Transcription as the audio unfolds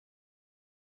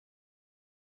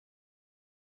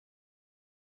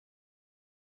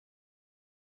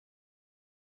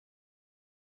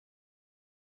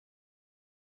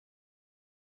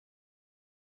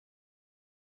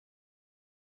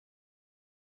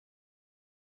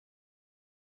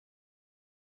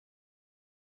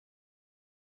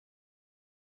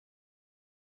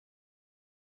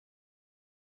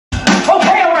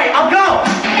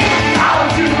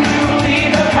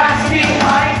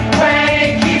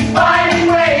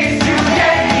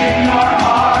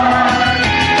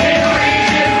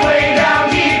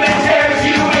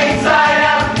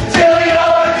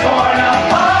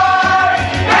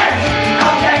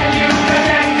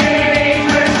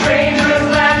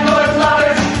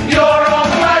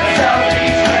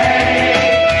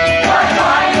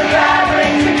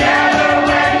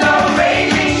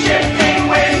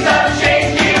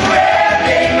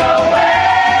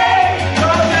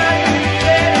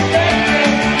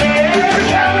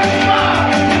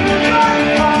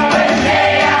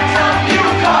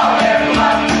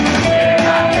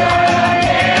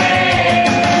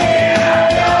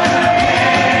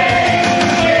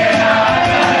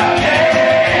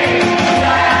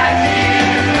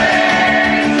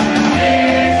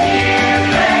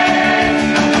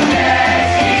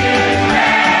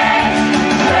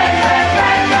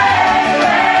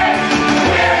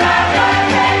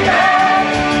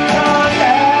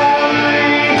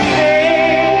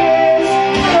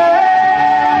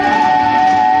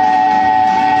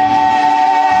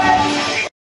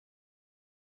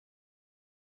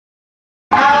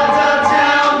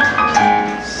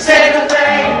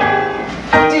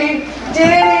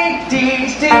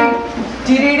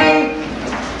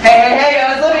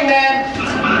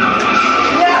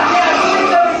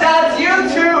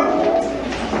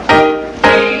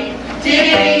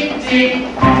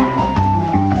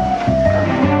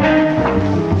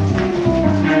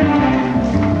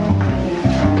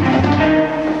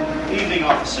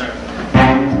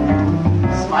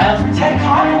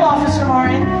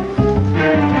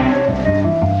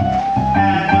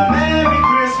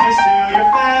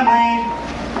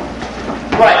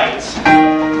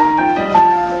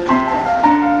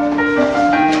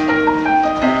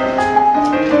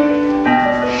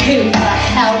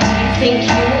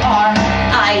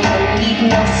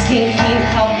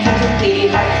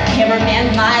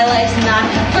My life's not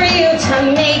for you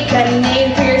to make a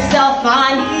name for yourself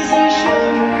on. He's so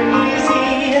sure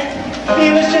easy. He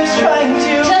was just trying to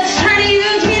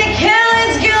use me to kill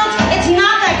his guilt. It's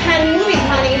not that kind of movie,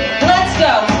 honey. Let's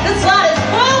go. This lot is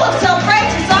full of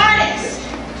self-righteous artists.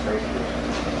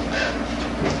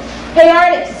 Hey,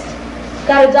 artist.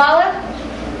 Got $1?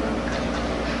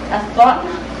 A thought?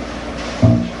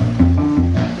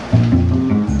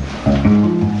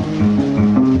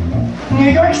 New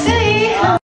York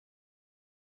City.